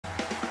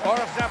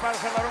Oras na para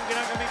sa larong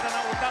ginagamitan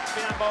ng utak,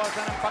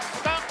 pinabawasan ng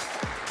pagtak.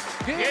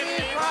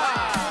 Gimme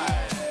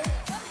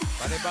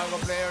 5!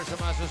 Panibagong player sa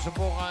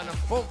masusubukan ng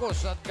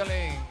focus at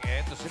galing.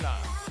 Ito sila.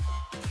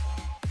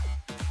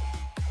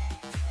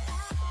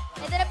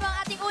 Ito na po ang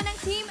ating unang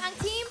team, ang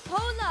Team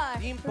Polar.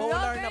 Team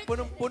Polar na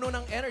punong-puno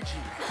ng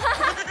energy.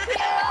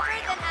 Kuya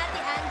Robert and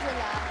Ate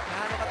Angela.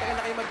 Ano katagal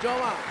na kayo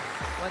magjowa?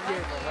 1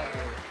 year po.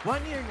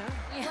 1 year na?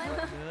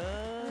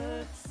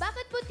 Yeah.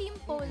 Bakit po Team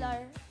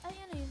Polar? Ay,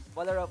 ano yun?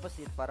 Polar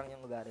opposite, parang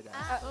yung ugali-gali.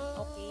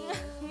 Okay.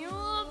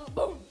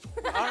 Boom!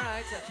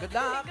 Alright, good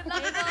luck. Good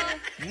luck po.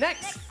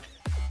 Next!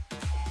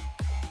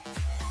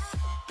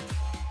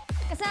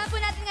 Kasama po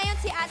natin ngayon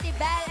si Ate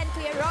Belle and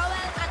Kuya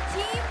Rowan, ang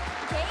Team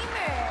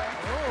Gamer.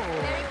 Oh.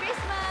 Merry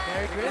Christmas!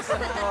 Merry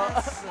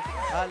Christmas!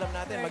 Alam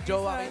natin,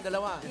 magjowa kayong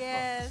dalawa.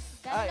 Yes.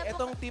 Ay,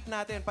 etong tip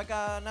natin,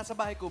 pagka nasa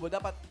bahay kubo,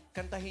 dapat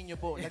kantahin nyo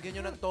po.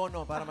 Lagyan nyo ng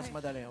tono para mas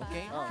madali,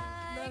 okay?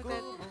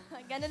 Good.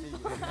 Ganun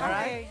po.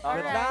 Alright,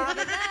 good luck.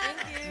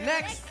 Thank you.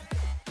 Next!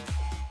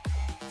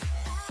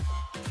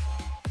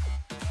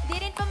 Di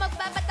rin po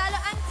magpapatalo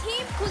ang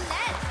Team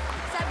Colette,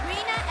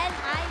 Sabrina and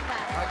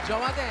Ivan.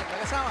 Magjowa din,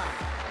 mag-asawa.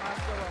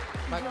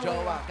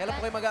 Magjowa. Kailan po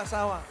kayo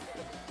mag-asawa?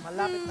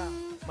 Malapit na.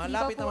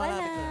 Malapit na,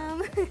 malapit na.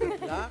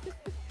 Good luck.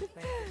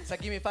 Sa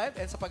Gimme 5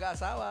 and sa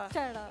pag-aasawa.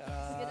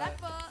 Good luck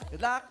po.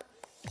 Good luck.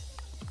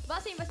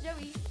 Bossing, Boss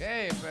Joey.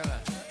 Okay,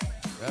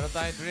 pero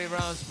tayong 3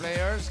 rounds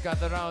players.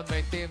 Kada round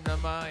may team na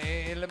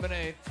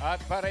ma-eliminate. At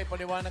para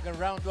ipaliwanag ang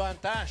round 1,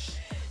 Tash.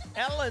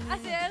 Ellen.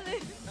 Si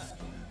Ellen.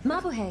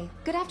 Mabuhay.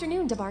 Good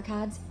afternoon,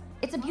 Dabarkads.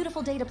 It's a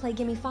beautiful day to play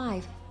Gimme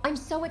 5. I'm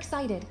so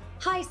excited.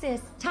 Hi,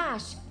 sis.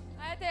 Tash.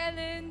 Ate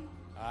Ellen.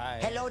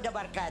 Hello,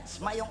 Dabarkads.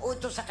 Mayong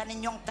utos sa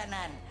kaninyong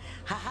tanan.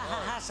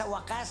 Ha sa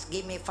wakas,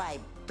 Gimme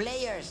 5.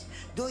 Players,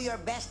 do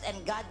your best and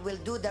God will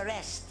do the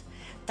rest.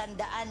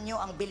 Tandaan nyo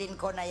ang bilin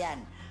ko na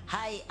yan.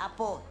 Hi,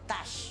 Apo,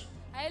 Tash.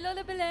 Hi, Lola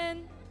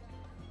Belen.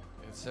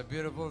 It's a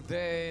beautiful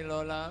day,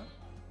 Lola.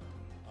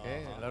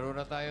 Okay, laro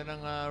na tayo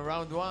ng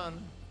round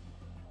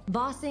 1.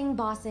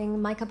 Bossing.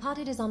 My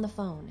kapatid is on the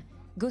phone.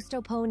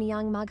 Gusto po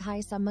niyang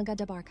maghay sa mga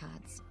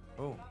Dabarkads.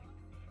 Oh.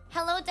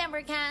 Hello,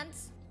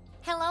 Dabarkads.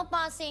 Hello,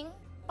 Bossing.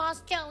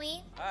 Boss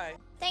Joey. Hi.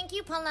 Thank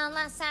you, Pala,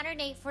 last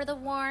Saturday for the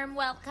warm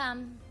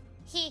welcome.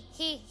 He.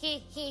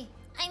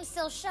 I'm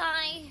still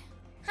shy.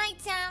 Hi,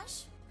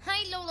 Tash.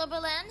 Hi, Lola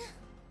Belen.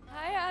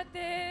 Hi,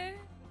 Ate.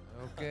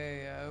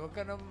 Okay, huwag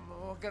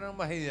ka nang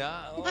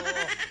mahiya. Oo,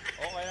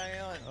 okay lang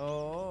yun.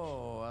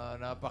 Oo,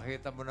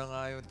 napakita mo na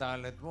nga yung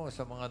talent mo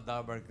sa mga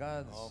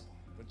Dabarkads.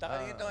 Punta ka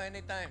dito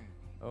anytime.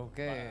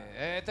 Okay.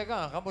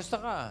 Teka, kamusta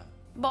ka?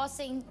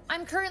 Bossing,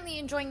 I'm currently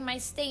enjoying my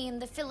stay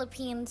in the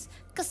Philippines.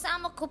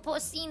 Kasama ko po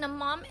sina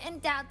mom and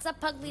dad sa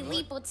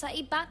paglilipot sa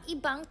iba't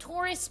ibang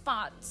tourist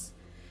spots.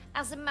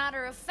 As a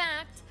matter of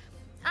fact,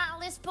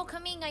 aalis po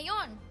kami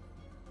ngayon.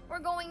 We're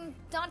going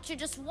not to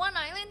just one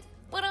island,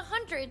 but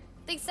 100.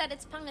 They said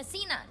it's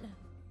Pangasinan.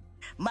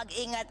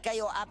 Mag-ingat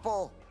kayo,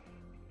 Apo.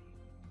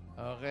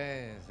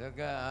 Okay. So,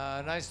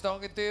 nice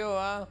talking to you,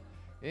 ha?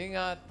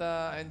 Ingat,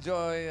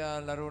 enjoy.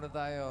 Laro na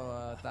tayo,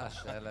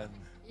 Tash, Ellen.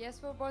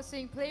 Yes po,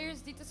 Bossing.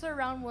 Players dito sa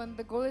round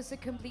 1, the goal is to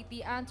complete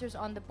the answers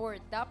on the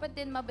board. Dapat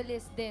din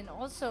mabilis din.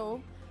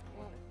 Also,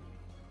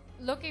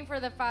 looking for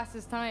the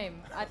fastest time.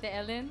 Ate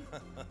Ellen?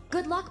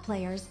 Good luck,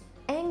 players.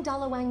 Ang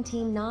dalawang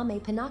team na may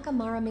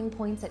pinakamaraming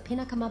points at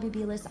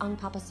pinakamabilis ang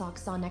papasok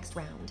sa next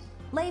round.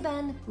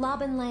 Laban,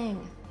 laban lang.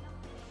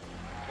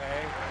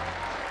 Okay.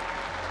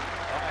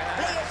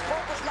 Players,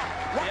 focus lang.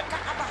 Huwag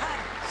kakabahan.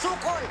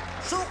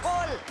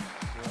 Sukol.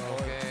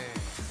 Okay.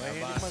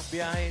 Mahilig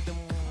magbiyahe itong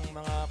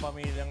mga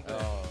pamilyang to.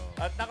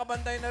 At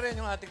nakabantay na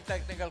rin yung ating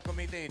technical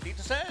committee.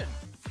 Dito, Sen.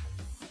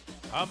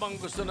 Habang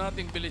gusto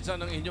nating bilisan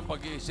ang inyong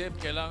pag-iisip,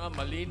 kailangan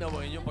malinaw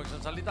ang inyong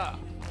pagsasalita.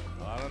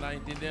 Para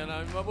naintindihan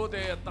namin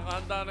mabuti at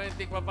nakahanda na yung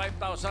tikma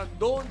 5,000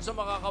 doon sa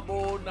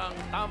makakabuo ng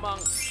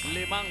tamang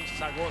 5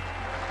 sagot.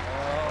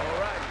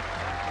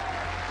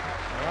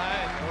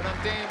 Alright. Unang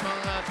team,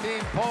 mga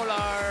Team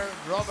Polar,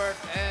 Robert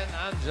and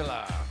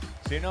Angela.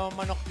 Sino ang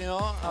manok nyo?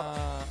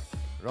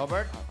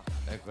 Robert?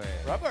 Okay.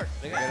 Robert.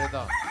 Sige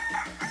rito.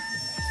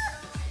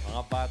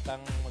 Mga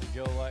batang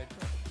magjowa ito.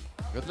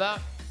 Good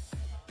luck.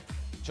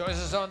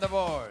 Choices on the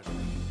board.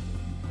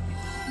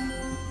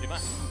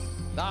 5.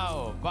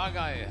 Tao,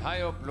 bagay,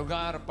 hayop,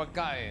 lugar,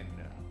 pagkain.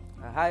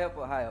 Hayop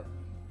po, hayop.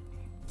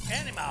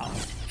 Animal.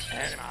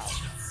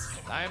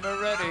 Timer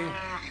ready.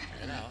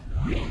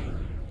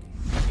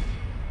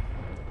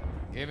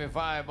 Give me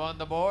 5 on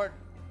the board.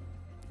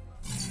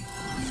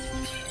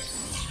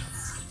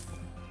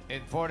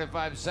 In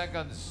 45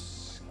 seconds,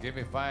 give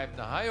me 5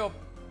 na hayop.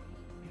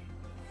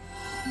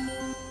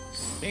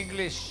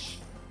 English,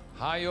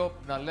 hayop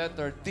na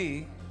letter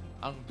D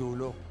ang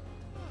dulo.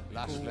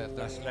 Last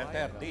letter. Last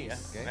letter, D.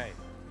 Okay.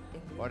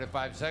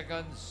 45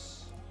 seconds,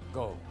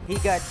 go.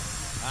 Higad.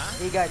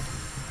 Higad.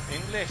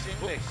 English.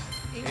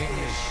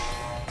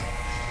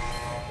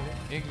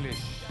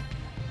 English.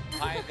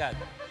 My God.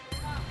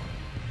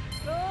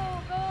 Go!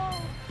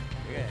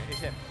 Sige,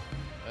 isip.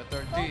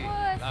 Letter D,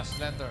 last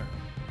letter.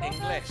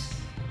 English.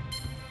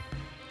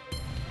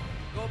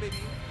 Go,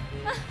 baby.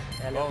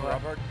 Go,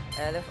 Robert.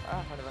 Ano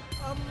ba?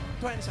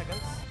 20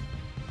 seconds.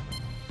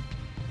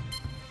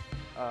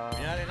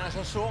 Kunyari,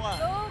 nasa suka.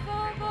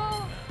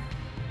 Go!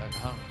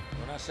 Naghang.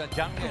 O nasa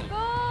jungle.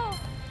 Go!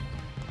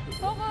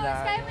 Focus,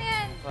 kaya mo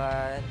yan.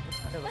 Pan.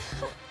 Ano ba?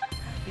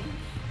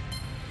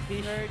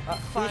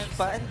 Fish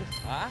pan.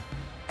 Ha?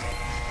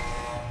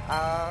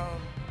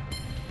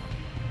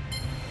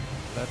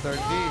 Letter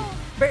D.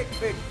 Bird.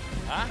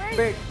 Ha?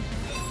 Bird.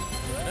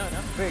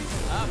 Ano? Bird. Bird.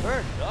 Oh,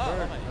 Bird.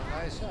 okay.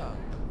 Nice ah.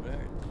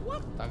 Bird.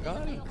 Tagal.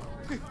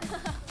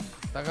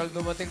 Tagal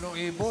dumating ng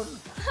ibon.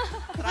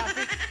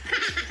 Traffic.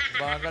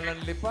 Bagal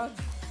ang lipad.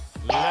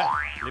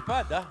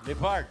 Lipad, ha?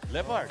 Leopard.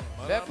 Leopard.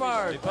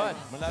 Lipad.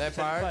 Malapit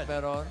sa Leopard, lipad.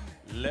 meron.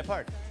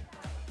 Leopard.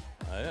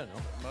 Ayan, no?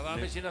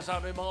 Marami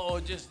sinasabi mga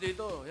audience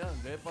dito. Yan,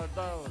 leopard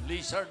daw,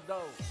 lizard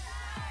daw.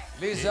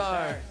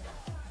 Lizard.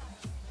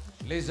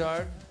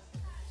 Lizard.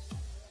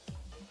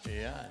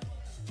 Ayan.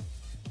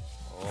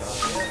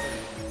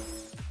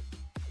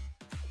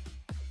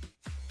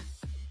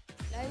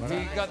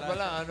 Higat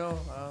wala, ano?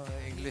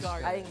 English.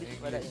 English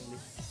pala,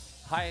 English.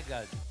 Hi,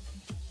 God.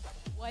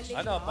 Wali.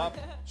 Ano, Pop?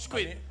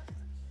 Squid.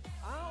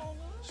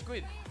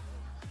 Squid.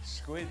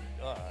 Squid.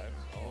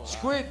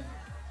 Squid.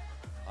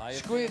 Ayos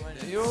Squid. naman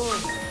yun. Yun.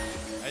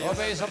 Ayun.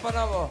 Okay, isa pa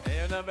na mo.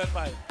 Eh, yung number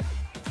 5.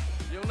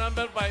 Yung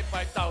number 5,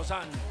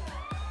 5,000.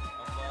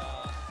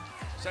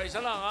 Isa-isa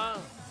lang, ha?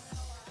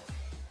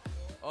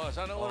 Oh,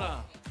 sana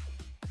una.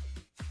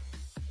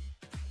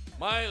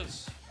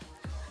 Miles.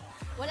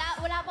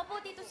 Wala pa po,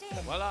 Tito Sen.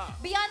 Wala.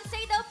 Beyonce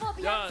daw po,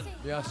 Yan. Beyonce.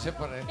 Beyonce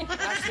pa rin.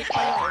 Plastic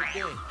pa yun.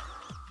 Okay.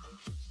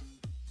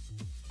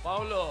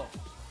 Paulo.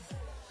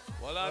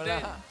 Wala Wala.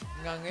 din.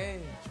 Ngangay.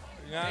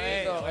 Nga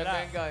Ito, kay wala.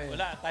 Bengay.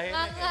 Wala,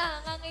 tahimik.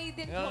 Ngangay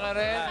din po. Nga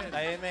rin.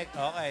 Tahimik,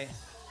 okay.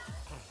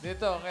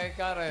 Dito, kay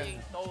Karen.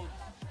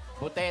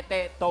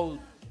 Butete, toad.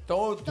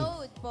 Toad.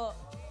 Toad po.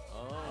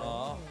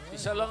 Oo.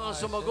 Isa lang ang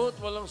sumagot.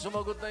 Walang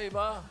sumagot na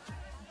iba.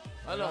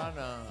 Ano? Wala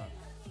na.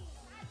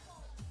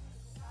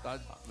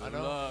 Ano?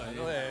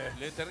 Ano eh?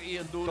 Letter E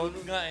ang dulo.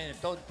 Toad nga eh.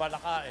 Toad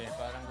palaka eh.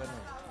 Parang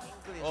ganun.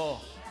 Oh.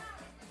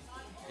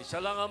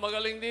 Isa lang ang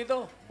magaling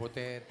dito.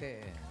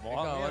 Butete.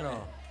 Mukhang Ikaw, yun ano?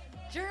 eh.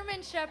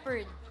 German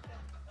Shepherd.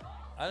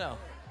 Ano?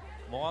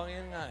 Mukhang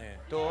yun nga eh.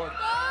 Toad.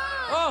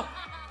 Oh!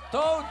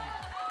 Toad!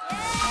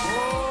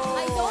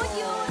 I told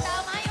you.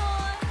 Tama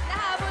yun.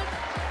 Nahabol.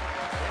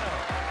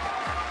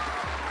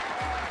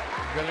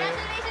 Galing.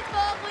 Congratulations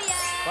po, Kuya.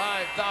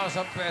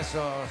 5,000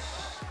 pesos.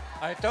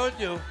 I told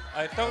you.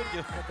 I told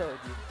you.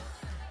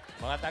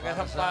 Mga taga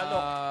Para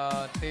Sampalok.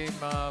 sa Team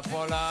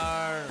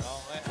Polar.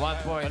 Okay.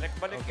 1 point.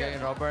 Balik-balik Okay,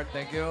 yan. Robert,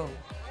 thank you.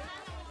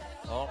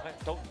 Okay,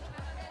 Toad.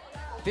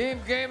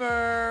 Team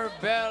Gamer,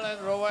 Bell and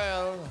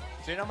Roel.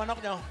 Sino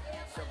manok nyo?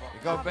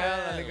 Ikaw, Bell,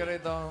 halika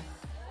rito.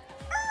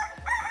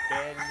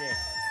 Belle.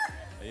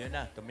 Ayun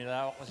na,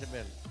 tumilawak ko si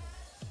Belle.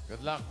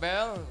 Good luck,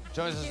 Bell.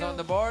 Choices on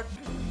the board.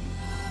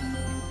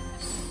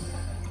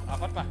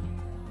 Ako pa.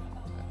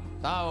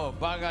 Tao,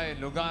 bagay,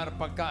 lugar,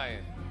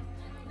 pagkain.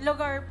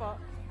 Lugar po.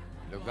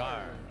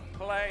 Lugar.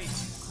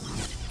 Place.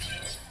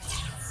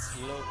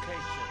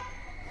 Location.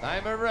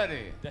 Timer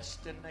ready.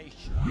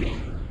 Destination.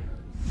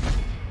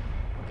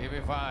 Give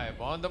me 5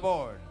 on the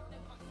board.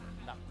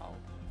 Nakaw.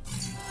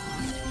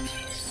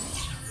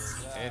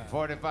 In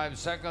 45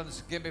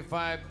 seconds, give me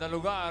 5 na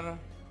lugar.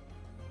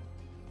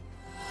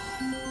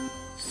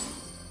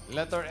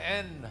 Letter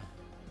N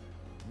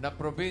na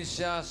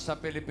probinsya sa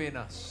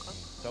Pilipinas.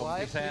 So,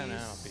 umpisa yan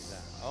ha. Umpisa.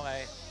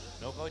 Okay.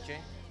 No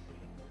coaching.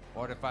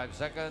 45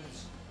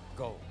 seconds,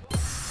 go.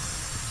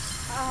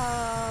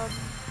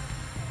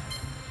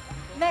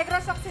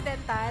 Negros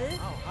Occidental,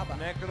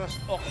 Negros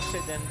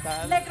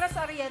Occidental. Negros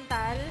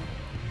Oriental,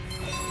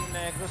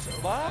 Negros...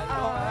 Ba?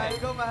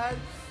 Go, mahal.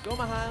 Go,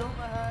 mahal.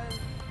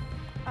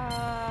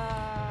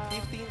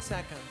 15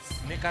 seconds.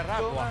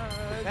 Nicaragua.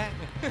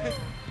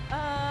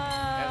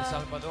 El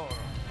Salvador.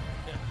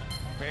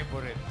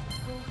 Favorite.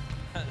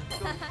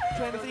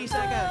 23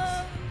 seconds.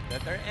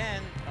 Letter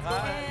N.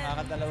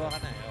 Nakakadalawa ka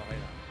na eh. Okay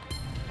lang.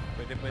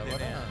 Pwede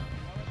na yan.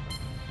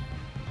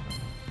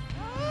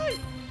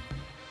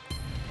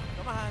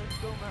 Go, mahal.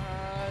 Go,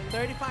 mahal.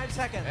 35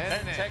 seconds.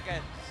 10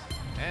 seconds.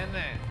 N.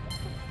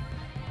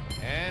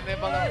 N.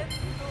 Balon. 3,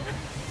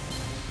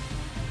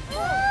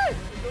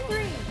 2,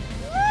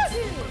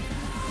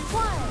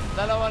 1.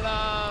 Dalawa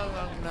lang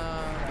ang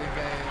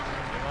nabigay.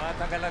 Yung mga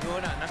taga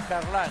Laguna.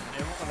 Nagkarlan.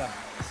 Ewan ko lang.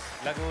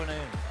 Laguna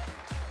yun.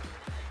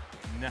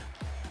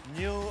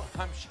 New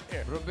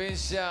Hampshire.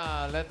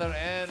 Probinsya, letter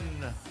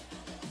N.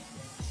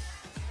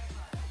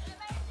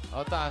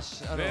 O,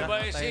 taas. Ano? Nueva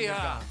Tahimik Ecija.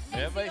 ka.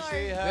 Nueva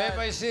Ecija.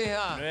 Nueva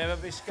Ecija. Nueva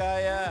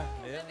Vizcaya.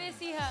 Ayan.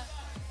 Besiha.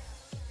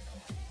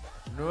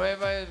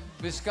 Nueva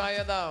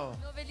Vizcaya daw.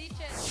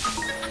 Noveliches.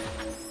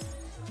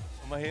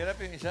 Mahirap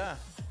yung isa.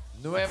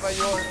 Nueva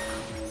York.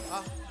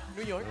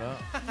 New York. Wala.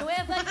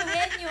 Nueva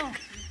Eugenio.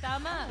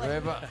 Tama.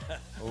 Nueva.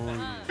 Uy.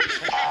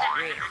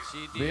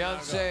 City.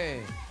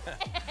 Beyonce.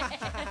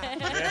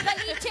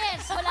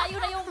 Novaliches. Malayo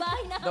na yung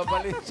bahay na.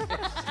 Novaliches.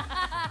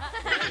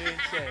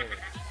 Probinsya eh.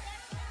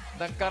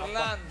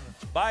 Nagkarlan.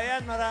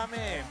 Bayan,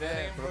 marami. Hindi,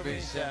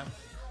 probinsya.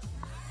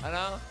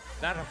 Ano?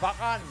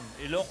 Narvacan,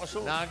 Ilocos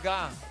Sur.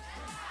 Naga.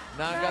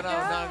 Naga raw,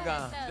 Naga.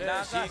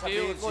 Naga sa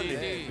Bicol,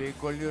 City.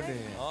 Bicol yun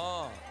eh.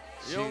 Oh.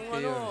 Yung City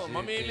yun, ano, city.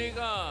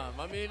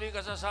 mamili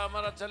ka sa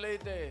Samar at sa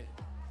Leyte.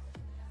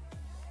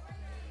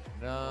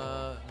 Na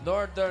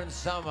Northern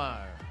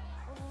Samar.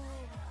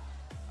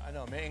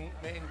 Ano, may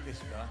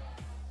English ba?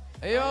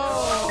 Ayun!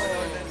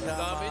 Ang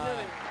dami niyan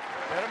eh.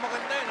 Pero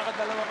maganda yun,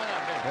 nakadalawa ka na.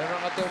 Ben. Meron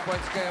ka 2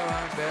 points kayo, ha,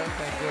 Bel?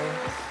 Thank you.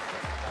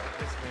 At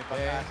least may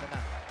pagkasa na.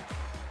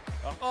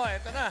 Ako,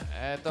 eto na.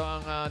 Ito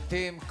ang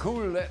Team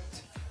Coolet.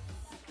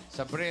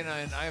 Sabrina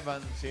and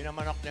Ivan. Sino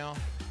manok niyo?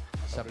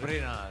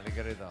 Sabrina,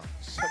 liga rito.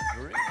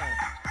 Sabrina.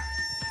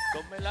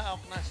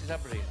 Kumilaok na si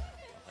Sabrina.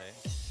 Okay.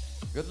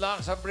 Good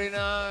luck,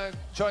 Sabrina.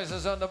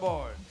 Choices on the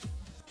board.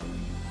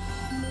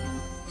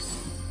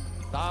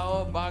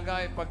 Tao,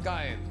 bagay,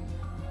 pagkain.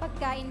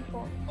 Pagkain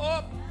po.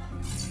 Oh!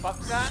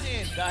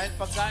 Pagkain. Dahil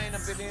pagkain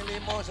ang pinili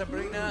mo,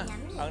 Sabrina,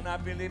 ang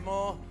napili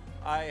mo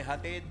ay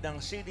hatid ng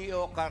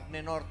CDO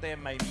Carne Norte.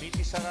 May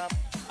miti sarap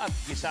at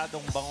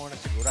gisadong bango na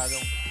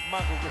siguradong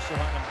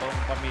magugustuhan ng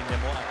buong pamilya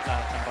mo at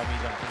lahat ng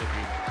pamilyang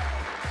Pilipino.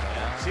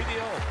 Ayan,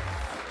 CDO.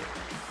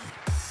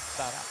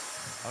 Sarap.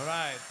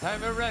 Alright,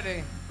 timer ready.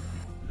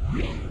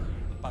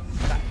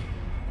 Pagkain.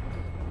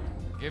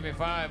 Give me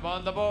 5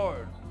 on the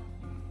board.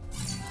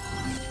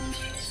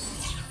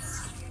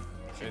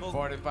 In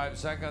 45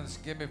 seconds,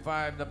 give me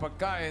 5 na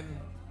pagkain.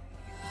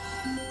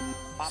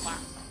 Papa.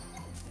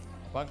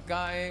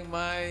 Pagkain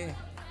may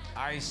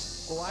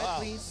ice.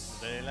 Quiet, please.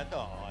 Dali lang to.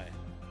 Okay.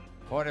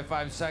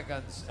 45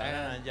 seconds Sana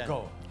and nandyan.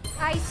 go.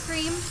 Ice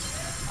cream.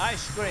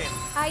 Ice cream.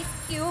 Ice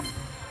cube.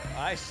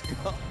 Ice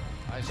cream.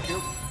 Ice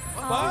cube.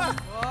 Ba?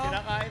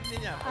 Kinakain din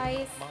niya.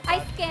 Ice. Mga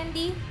Ice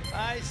candy.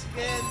 Ice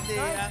candy.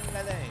 Ang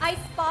galing.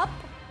 Ice pop.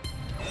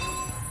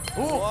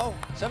 Wow.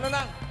 Sana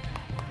lang.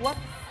 What?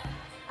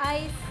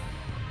 Ice.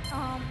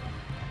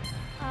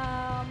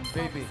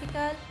 Baby.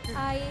 Popsicle.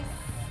 Ice.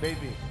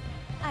 Baby.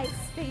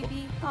 Ice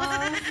baby.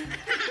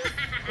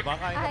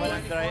 Kumakain ka ba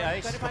ng dry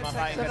ice?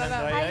 Kumakain ka ng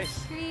dry Ice ice?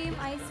 cream.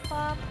 Ice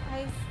pop.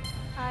 Ice.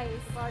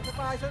 Ice.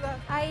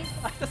 Ice.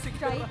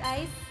 Dried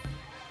ice.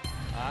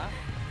 Ha?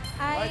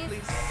 Quiet, Ice.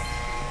 please.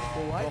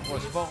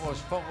 Focus, focus,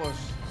 focus.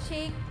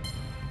 Shake.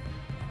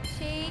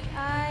 Shake.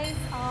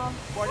 Ice.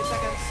 40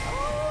 seconds.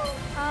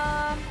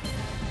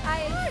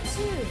 Ice.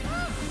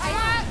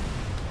 Ice.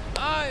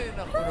 Ay,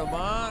 naku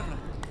naman.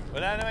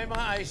 Wala na may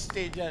mga iced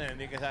tea dyan.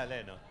 Hindi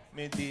kasali, no?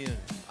 May tea yun.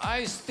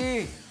 Iced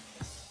tea.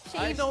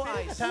 Shake. No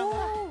tea ice. kasama.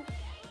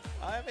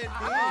 Ay, may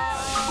tea.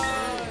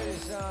 Ay,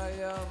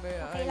 sayang. May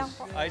Okay lang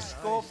po. Iced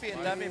coffee.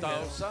 Ang dami.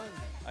 1,000.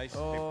 Iced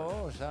tea.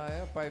 Oo,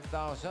 sayang.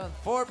 5,000.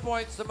 4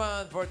 points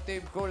naman for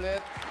Team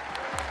Kulit.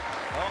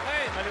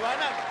 Okay,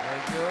 maliwanag.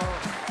 Thank you.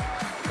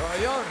 So,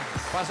 ayun.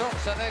 Pasok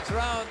sa next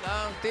round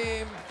ang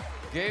Team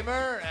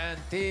Gamer and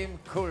Team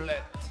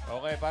Kulit.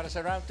 Okay, para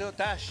sa round 2,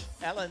 Tash,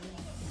 Ellen.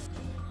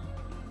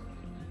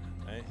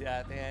 Ay, si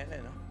Ate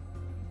Ellen, no?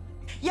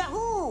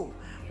 Yahoo!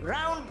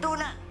 Round 2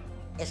 na.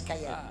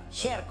 Kaya,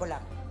 share ko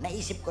lang.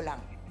 Naisip ko lang.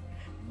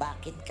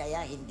 Bakit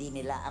kaya hindi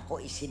nila ako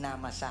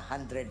isinama sa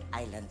 100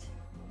 Islands?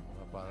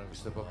 Parang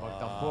gusto pa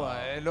magtampo.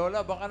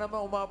 Lola, baka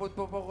naman umabot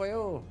pa po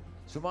kayo.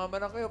 Sumama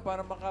na kayo para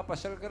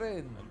makapasyal ka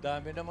rin. Ang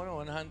dami naman,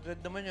 100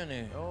 naman yun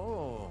eh.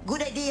 Oo.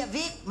 Good idea,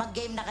 Vic.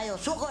 Mag-game na kayo.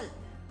 Sukol!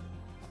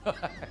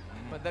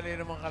 Madali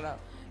naman kala.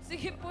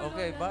 Sige po,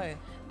 Okay, Lola. bye.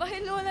 Bye,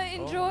 Lola.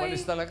 Enjoy.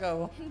 Malis talaga,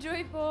 oh.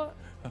 Enjoy po.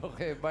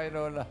 Okay, bye,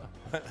 Lola.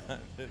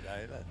 100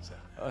 islands.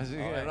 Sige,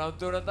 Okay. round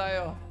 2 na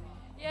tayo.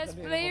 Yes,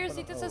 Dali players, naman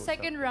pala dito sa kausap.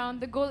 second round,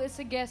 the goal is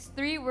to guess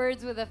 3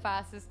 words with the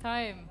fastest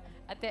time.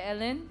 Ate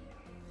Ellen?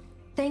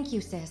 Thank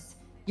you, sis.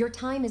 Your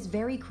time is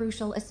very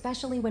crucial,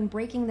 especially when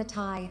breaking the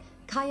tie.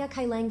 Kaya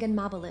kailangan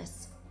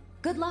mabilis.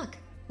 Good luck.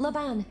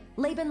 Laban,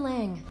 Laban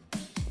Lang.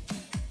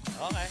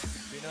 Okay,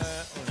 sino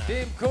una?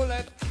 Team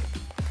Kulit.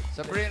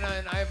 Sabrina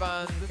and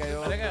Ivan,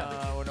 kayo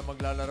Halika. una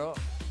maglalaro.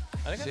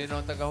 Halika. Sino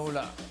ang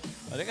tagahula?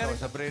 Halika Oh, rin.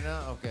 Sabrina?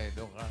 Okay,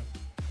 doon ka.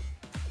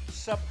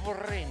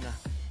 Sabrina.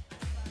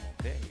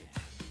 Okay.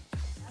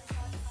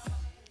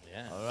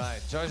 Yan.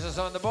 Alright, choices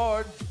on the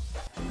board.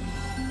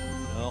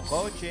 No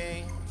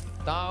coaching.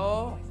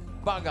 Tao,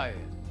 bagay.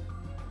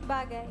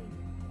 Bagay.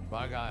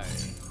 Bagay.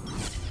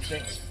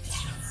 Sing.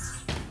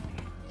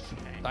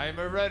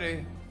 Timer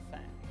ready.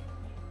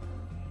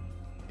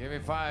 Give me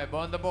 5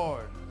 on the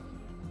board.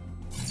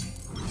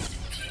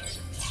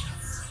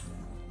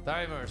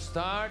 Timer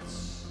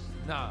starts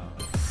now.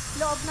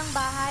 Loob ng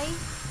bahay.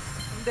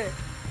 Hindi.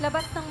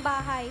 Labas ng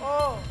bahay.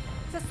 Oo.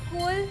 Sa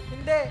school.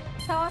 Hindi.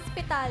 Sa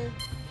hospital.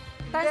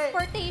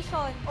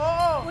 Transportation.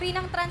 Oo. Uri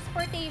ng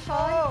transportation.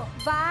 Oo.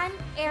 Van,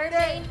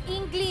 airplane,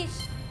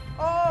 English.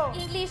 Oo.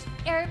 English,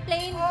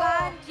 airplane, Oo.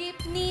 van,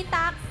 jeepney,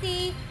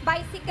 taxi,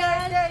 bicycle.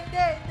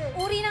 Hindi.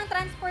 Uri ng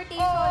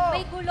transportation. Oo.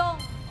 May gulong.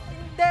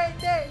 Hindi.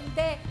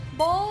 Hindi.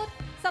 Boat,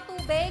 sa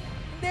tubig.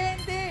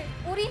 Hindi.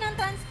 Uri ng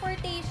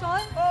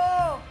transportation.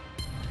 Oo.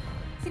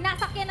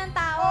 Sinasakyan ng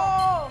tao.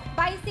 Oo.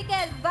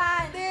 Bicycle,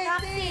 van, Hindi,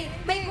 taxi. hindi,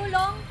 May hindi.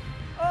 gulong.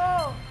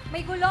 Oo. May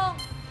May gulong.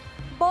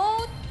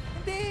 Boat.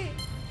 Hindi.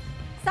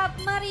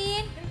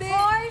 Submarine. Hindi.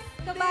 Horse.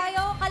 Hindi.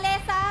 Kabayo.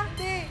 Kalesa.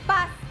 Hindi.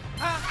 Pass.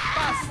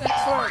 Pass.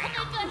 Next word.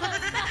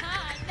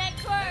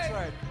 Next word. Next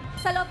word.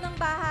 Sa loob ng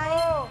bahay.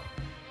 Oo.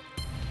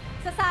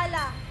 Sa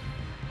sala.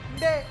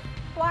 Hindi.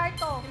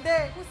 Kwarto. Hindi.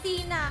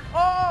 Kusina.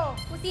 Oo.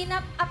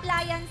 Kusina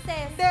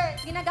appliances. Hindi.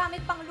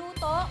 Ginagamit pang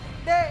luto.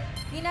 Hindi.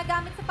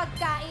 Ginagamit sa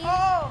pagkain.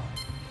 Oo.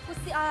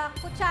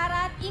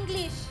 Kutsara at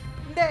English.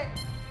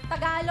 Hindi.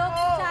 Tagalog, Oo,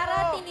 kutsara,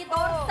 oo,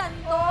 tinidor, oo,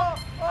 sandok,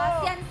 oo,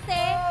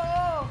 siyanse,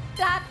 Oo.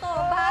 plato,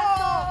 Oo,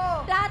 baso, oo,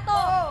 plato,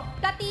 oo,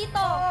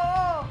 platito,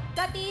 Oo.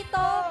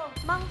 platito, Oo.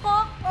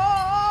 mangkok,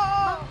 Oo.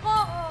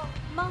 mangkok,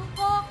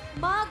 mangkok,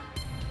 mug,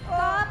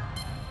 cup,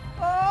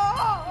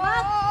 Oo.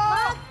 mug,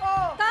 mug,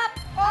 Oo. cup,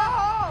 Oo.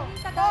 ano yung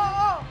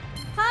Tagalog?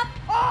 Cup,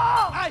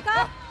 Oo. Ay.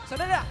 cup,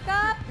 Sandali na.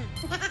 cup,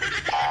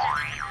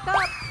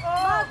 cup,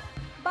 mug,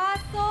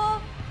 baso,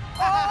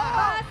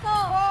 baso,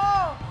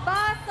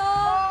 baso,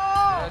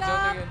 Diretso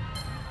cup, tingin.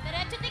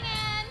 Diretso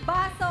tingin.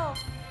 baso,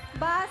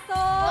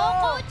 baso, No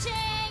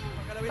coaching.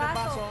 Pagkalawin ng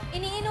baso.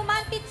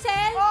 Iniinuman,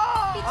 pitchel,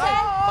 Oo. pitchel,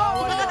 Ay,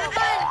 bawal na.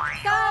 iniinuman,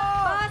 cup,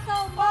 baso,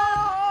 mug,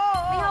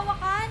 may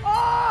hawakan.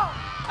 Oo.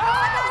 Anong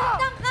Tagalog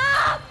ng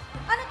cup?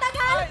 Anong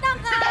Tagalog ng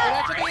cup?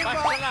 Diretso tingin Pass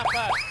po. na lang,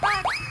 pass.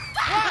 Pass.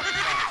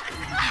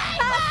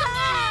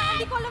 Tasa!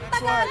 Hindi ko alam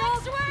Tagalog.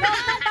 Loob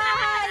ng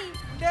bahay.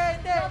 Hindi,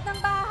 hindi. Loob ng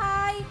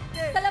bahay.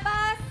 Hindi. Sa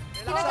labas.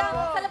 Kailangan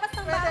po. Sa labas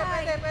ng Pwede,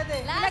 bahay. pwede, pwede.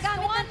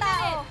 Ginagamit ng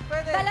tao.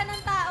 Pwede. Dala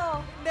ng tao.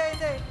 Hindi,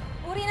 hindi.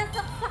 Uri ng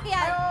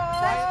sasakyan. Ay, oo,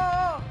 Bas-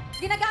 oo.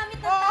 Ginagamit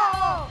ng Oo.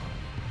 tao.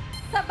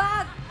 Sa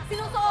bag.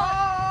 Sinusuot.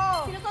 Oo.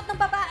 Sinusuot ng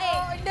babae.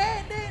 Oo, hindi,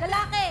 hindi.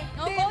 Lalaki.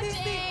 No Hindi,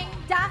 coaching.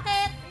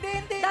 Jacket. Hindi,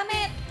 hindi.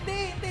 Damit. Hindi,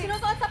 hindi.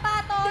 Sinusuot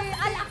sapatos. Hindi,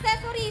 hindi.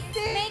 Accessories.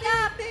 Hindi,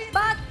 Makeup. hindi, hindi.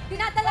 Bag.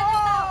 Dinadala ng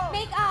Oo. tao.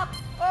 Makeup.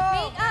 Oo.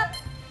 Makeup.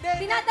 Hindi,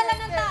 hindi, Dinadala hindi,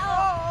 ng hindi. tao.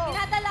 Oo.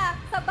 Dinadala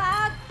sa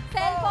bag,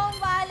 cellphone,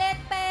 wallet,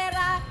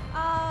 pera,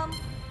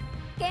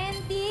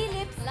 candy,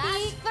 lipstick,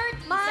 Last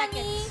 30 money,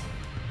 seconds.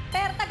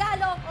 pera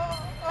Tagalog. Oo,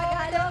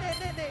 Tagalog.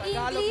 hindi, hindi, hindi.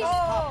 English,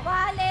 Oo.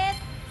 wallet,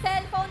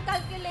 cellphone,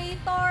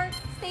 calculator,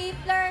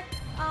 stapler,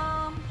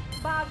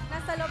 bag,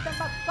 nasa loob ng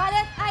bag.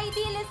 Wallet, ID,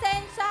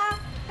 lisensya,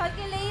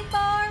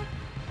 calculator,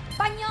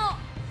 panyo,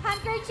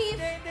 handkerchief,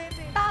 Hindi, hindi,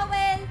 hindi.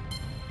 towel,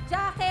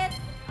 jacket,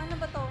 ano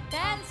ba to? 10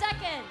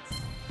 seconds.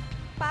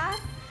 Pass?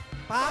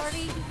 Pass?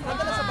 Sorry.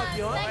 Nadala sa bag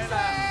yun? Next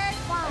word.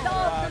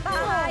 Loob ng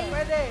bahay.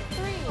 Pwede.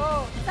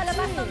 Oo. Sa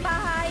labas ng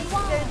bahay.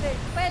 Hindi, hindi.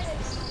 Pwede.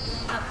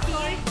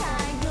 Appear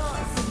tayo,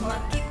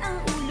 sumakit ang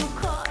ulo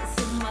ko,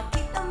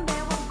 sumakit ang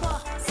bewang ko.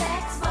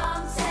 Sex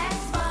bomb, sex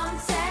bomb,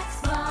 sex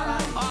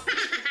bomb.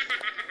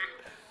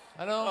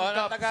 Anong Anong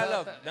cup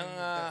Tagalog? sa- Ng,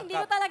 Hindi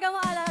ko talaga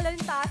maalala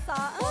yung tasa.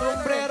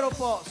 Sombrero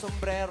po.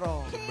 Sombrero.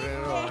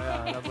 Sombrero.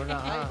 Ayan, alam mo na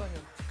ha.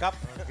 cup.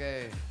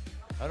 Okay.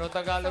 Anong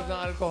Tagalog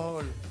ng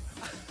alcohol?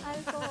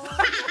 Alcohol.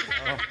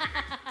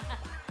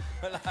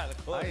 Wala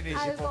alcohol. Ay,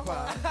 inisip mo pa.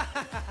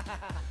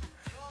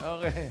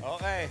 Okay.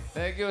 Okay.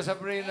 Thank you,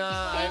 Sabrina.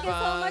 Thank you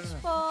so Ivan. much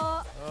po.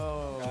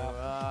 Oh,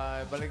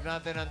 balik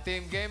natin ang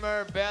Team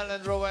Gamer, Belle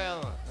and Roel.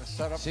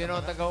 Sarap Sino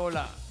ang naman,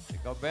 tagahula?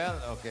 Ikaw, Belle?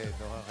 Okay,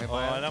 ito ka kay Oh,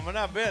 Bayan. alam mo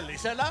na, Bel.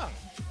 Isa lang.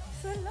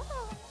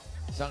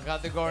 Isang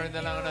category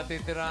na lang ang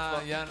natitira.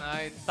 Yan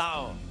ay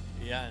tao.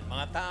 Yan.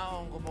 Mga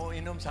taong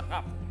kumuinom sa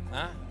cup.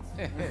 Ha?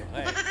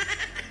 Okay.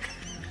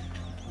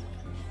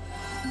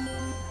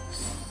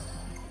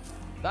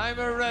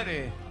 Timer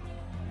ready.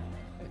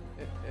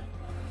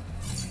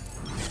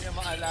 Hindi niya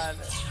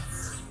maalala.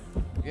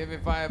 Give me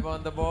 5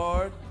 on the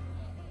board.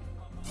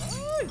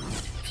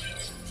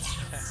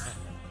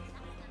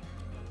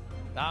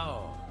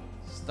 Tao.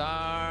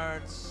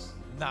 Starts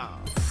now.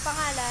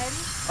 Pangalan,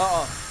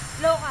 Oo.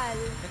 local,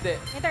 Hindi.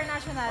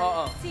 international,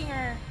 Oo.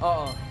 singer,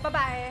 Oo.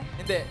 babae,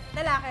 Hindi.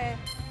 lalaki,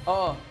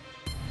 Oo.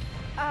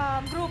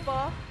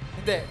 grupo,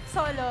 Hindi.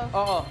 solo,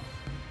 Oo.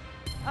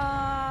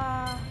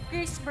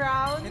 Chris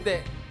Brown,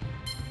 Hindi.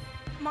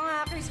 mga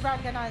Chris Brown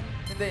ganon.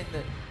 Hindi.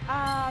 Hindi.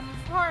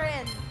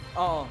 Foreign,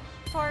 Oo.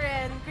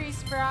 foreign,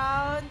 Chris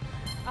Brown,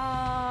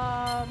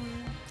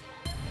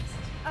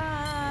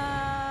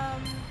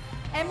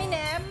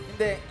 Eminem,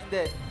 Hindi.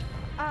 Hindi.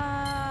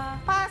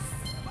 pass,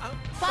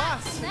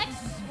 Pass.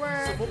 Next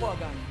word. Subuko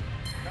agad.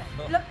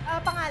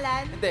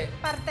 pangalan, Hindi.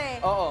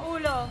 parte, Oo.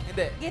 ulo,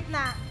 Hindi.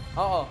 gitna,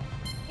 Oo.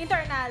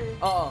 internal,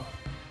 Oo.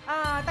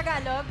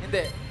 Tagalog,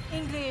 Hindi.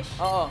 English,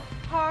 Oo.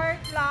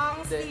 heart,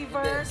 lungs, Hindi,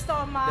 liver, hindi,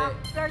 stomach,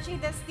 hindi. large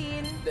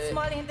intestine, Hindi.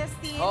 small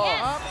intestine, Oo.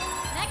 Yes.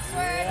 Next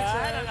word.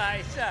 Yan ang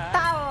isa.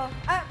 tao,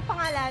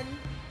 pangalan,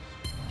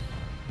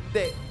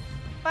 Hindi.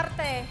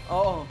 parte,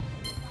 Oo.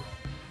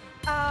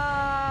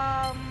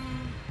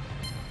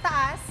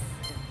 taas,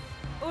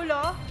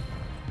 ulo,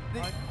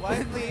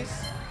 Quiet, please.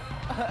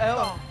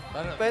 Ewan.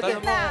 Pwede.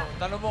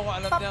 Tanong mo kung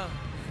alam niya.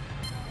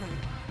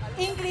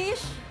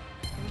 English,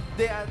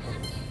 Hindi.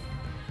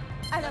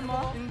 alam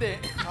mo, Hindi.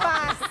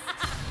 pass,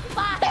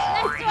 Pass.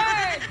 Next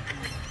word.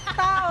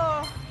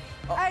 tao,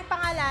 ay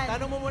pangalan,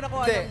 Tanong mo muna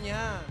kung Hindi. alam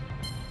niya.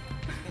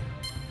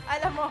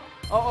 alam mo,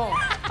 Oo.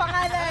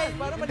 pangalan,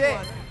 Para Hindi.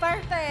 maniwala.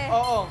 parte,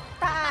 Oo.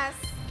 taas,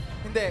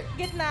 Hindi.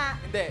 Gitna.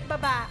 Hindi.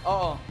 Baba.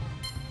 Oo.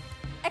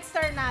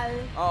 External.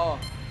 Oo.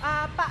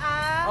 Paa.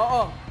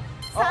 Oo.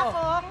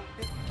 Sakong.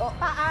 Oo.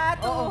 Paa.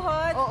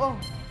 Tuhod. Oo.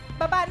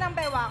 Baba ng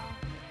bewang.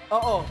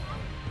 Oo.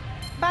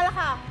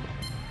 Balakang.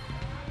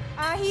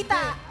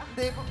 Hita.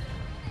 Hindi.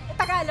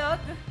 Tagalog.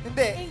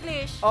 Hindi.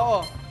 English.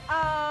 Oo.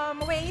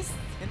 Waist.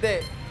 Hindi.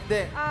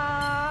 Hindi.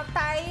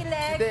 Thigh,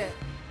 leg. Hindi.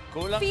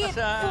 Kulang ka Feet.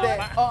 sa... Hindi.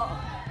 Oo.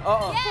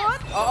 Oo.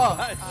 Foot. Oo.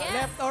 Yes.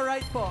 Left or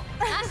right po?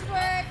 Last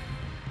word.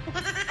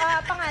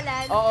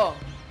 Pangalan. Oo.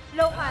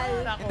 Local.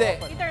 Hindi.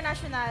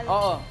 International.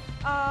 Oo.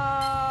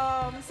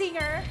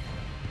 Singer.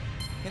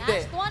 Hindi.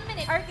 Last 1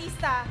 minute.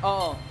 Artista.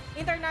 Oo.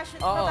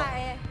 International. Oo.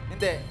 Babae.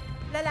 Hindi.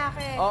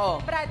 Lalaki. Oo.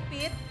 Brad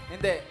Pitt.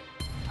 Hindi.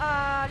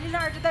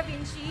 Leonardo da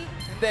Vinci.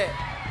 Hindi.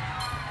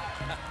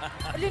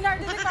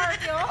 Leonardo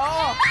DiCaprio.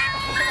 Oo.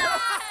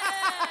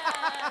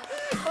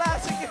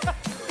 Classic.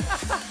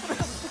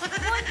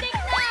 Muntik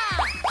na!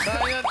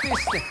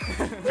 Scientist.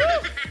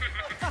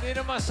 Hindi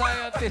naman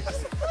scientist.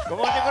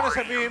 Kumunti ko na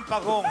sabihin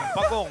pagong.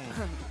 Pagong.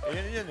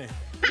 Yun eh.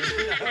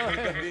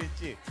 Da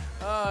Vinci.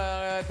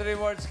 3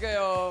 words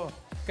kayo.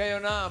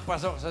 Kayo na ang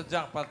pasok sa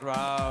jackpot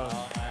round.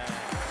 Okay.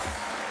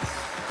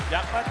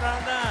 Jackpot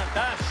round na.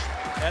 Dash.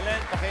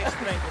 Ellen,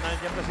 paki-explain kung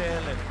nandiyan pa si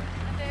Ellen.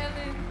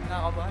 Ellen.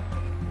 Nakabahan.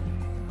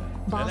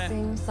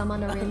 Bossing, sama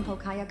na rin po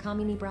kaya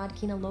kami ni Brad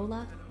kina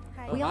Lola.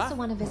 We also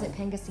want to visit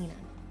Pangasinan.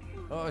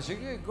 Oh,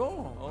 sige,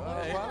 go.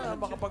 Para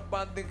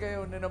makapag-banding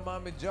kayo ni na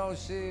Mami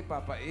Josie,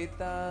 Papa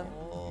Ethan,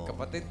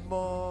 kapatid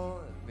mo,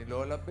 ni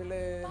Lola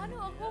Belen.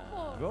 Paano ako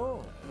po? Go.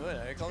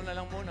 Well, ikaw na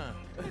lang muna.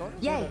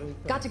 Yay!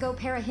 Got to go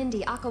para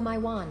Hindi ako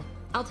Maiwan.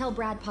 I'll tell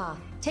Brad Pa.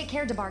 Take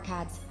care,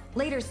 Debarkads.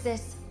 Later,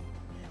 sis.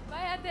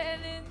 Bye, Ate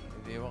Ellen.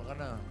 Iwan ka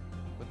na.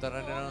 Punta na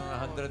ng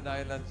 100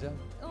 Islands yan.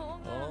 Oo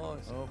nga.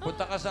 Oh,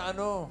 punta ka sa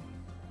ano?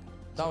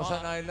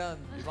 Thousand Island.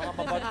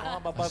 Mga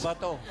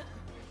babato.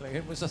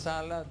 Lagyan mo sa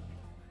salad.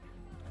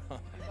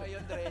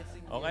 Yung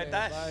dressing. Okay,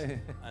 Tash. Bye.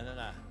 Ano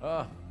na?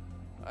 Oh.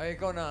 Ay,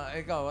 ikaw na.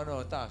 Ikaw,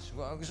 ano, Tash?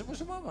 Gusto mo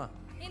sumama?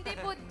 Hindi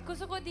po,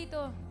 gusto ko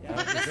dito.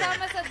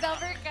 Kasama sa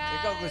Dovercat.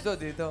 Ikaw gusto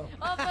dito?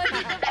 Opo,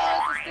 dito po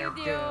sa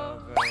studio.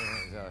 Okay.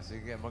 So,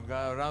 sige,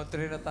 mag-round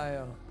 3 na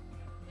tayo.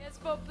 Yes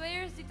po,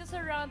 players dito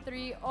sa round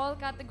 3, all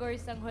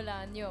categories ang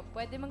hulaan nyo.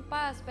 Pwede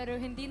mag-pass pero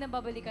hindi na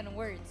babalikan ng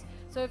words.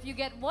 So if you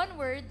get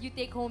 1 word, you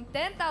take home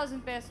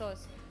 10,000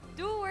 pesos.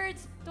 2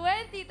 words,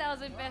 20,000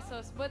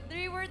 pesos. But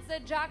 3 words,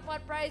 the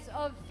jackpot prize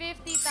of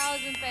 50,000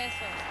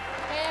 pesos.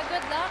 Kaya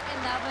good luck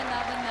and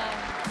laban-laban lang.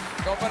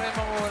 Ikaw pa rin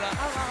manguna.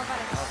 Ako pa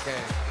rin.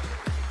 Okay.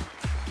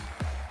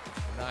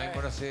 Unahin mo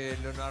na si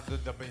Leonardo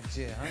da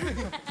Vinci, ha?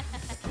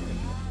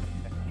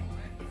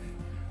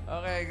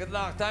 Okay, good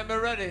luck.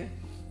 Timer ready.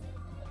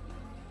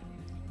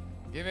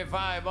 Give me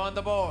 5 on the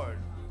board.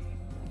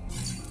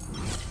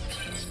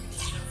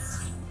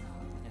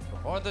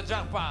 For the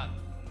jackpot.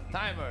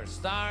 Timer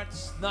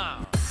starts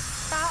now.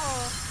 Tao.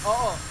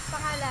 Oo.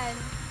 Pangalan.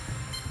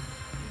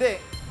 Hindi.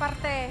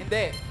 Parte.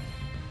 Hindi.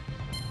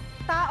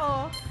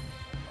 Tao.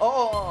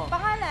 Oo. Oo.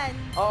 Pangalan.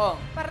 Oo.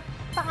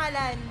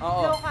 Pangalan.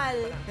 Oo. Local.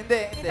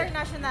 Hindi. Hindi.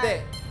 International. Hindi.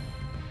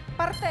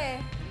 Parte.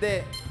 Hindi.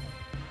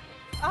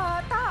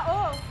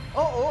 Tao.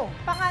 Oo.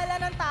 Pangalan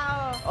ng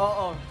tao.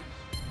 Oo.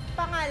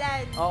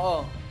 Pangalan.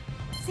 Oo.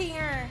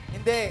 Singer.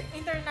 Hindi.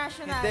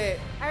 International. Hindi.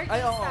 Artista.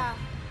 Ay, oo.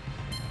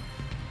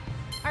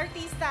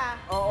 Artista.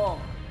 Oo.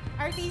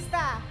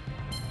 Artista.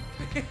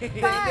 Hindi.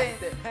 Pass.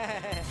 Hindi.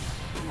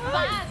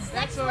 Pass.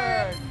 Next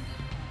word.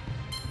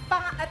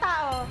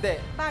 Tao. Hindi.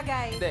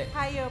 Bagay. Hindi.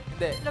 Hayop.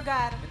 Hindi.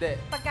 Lugar. Hindi.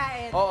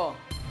 Pagkain. Oo.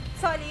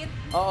 Solid.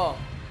 Oo.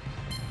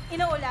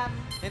 Inuulam.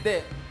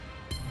 Hindi.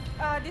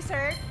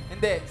 Dessert.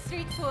 Hindi.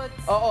 Street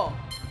foods. Oo.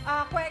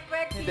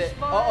 Kwek-kwek. Hindi.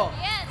 Fishball. Oo.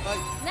 Yes.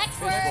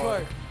 Next Next word.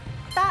 word.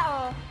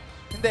 Tao.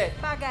 Hindi.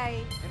 Bagay.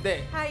 Hindi.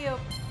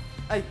 Hayop.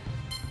 Ay.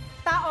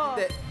 Tao.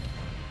 Hindi.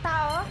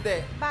 Tao. Hindi.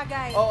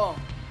 Bagay. Oo.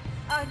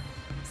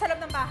 Sa loob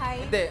ng bahay.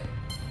 Hindi.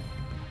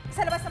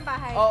 Sa labas ng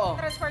bahay. Oo.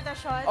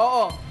 Transportasyon.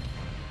 Oo.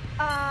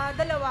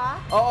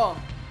 Dalawa. Oo.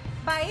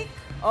 Bike.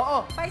 Oo.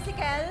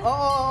 Bicycle.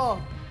 Oo. Oo.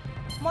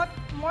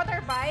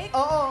 Motorbike.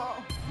 Oo.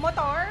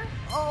 Motor.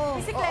 Oo.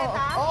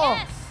 Bisikleta. Oo.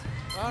 Yes.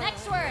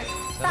 Next word.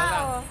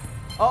 Tao.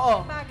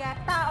 Oo. Bagay.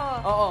 Tao.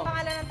 Oo.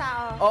 Pangalan ng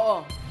tao. Oo.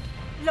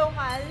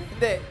 Local.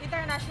 Hindi.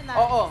 International.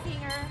 Oo.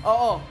 Singer.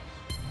 Oo.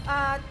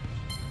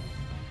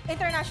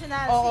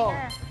 International Oo.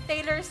 singer.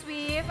 Taylor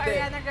Swift, Hindi.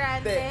 Ariana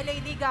Grande, Hindi.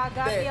 Lady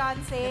Gaga, Hindi.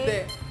 Beyonce.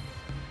 Hindi.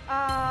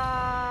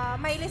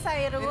 Miley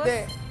Cyrus. Hindi.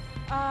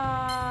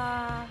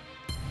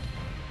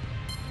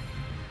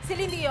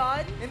 Celine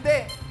Dion. Hindi.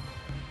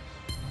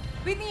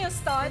 Whitney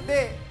Houston.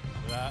 Hindi.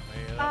 Wala.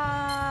 Mahirap.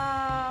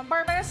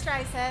 Barbara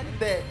Streisand.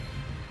 Hindi.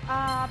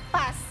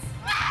 Pass.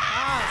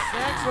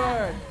 Next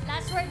word.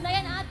 Last word na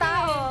yan, ate.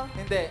 Tao.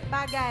 Hindi.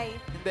 Bagay.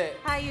 Hindi.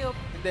 Hayop.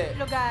 Hindi.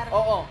 Lugar.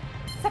 Oo.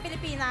 Sa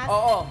Pilipinas.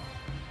 Oo.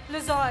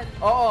 Luzon.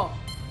 Oo.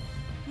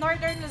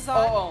 Northern Luzon.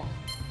 Oo.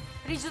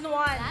 Region 1.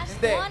 Last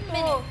Hindi. 1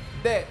 minute.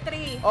 Hindi.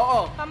 3. Oo.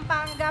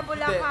 Pampanga,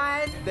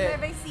 Bulacan, Hindi.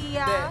 Nueva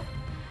Ecija. Hindi.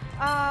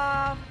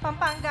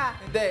 Pampanga.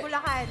 Hindi.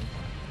 Bulacan.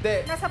 Hindi.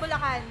 Nasa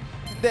Bulacan.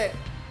 Hindi.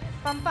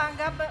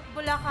 Pampanga,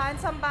 Bulacan,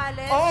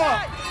 Sambales. Oo!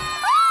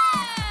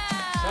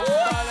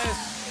 Sambales.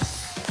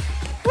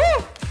 Woo!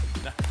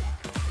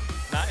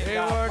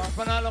 Keywords,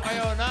 panalo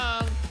kayo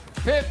ng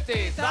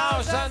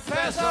 50,000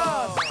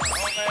 pesos.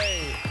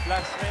 Okay.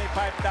 Plus may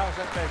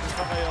 5,000 pesos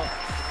pa kayo.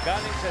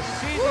 Galing sa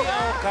CDO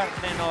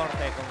Carne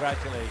Norte.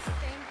 Congratulations.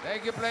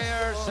 Thank you,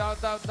 players. Shout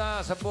out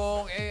na sa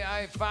buong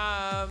AI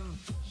fam.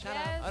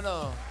 Yes.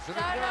 Ano? Sunod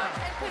Shout ka na. out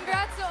and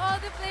congrats to all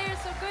the players.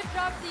 So good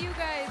job to you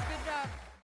guys. Good job.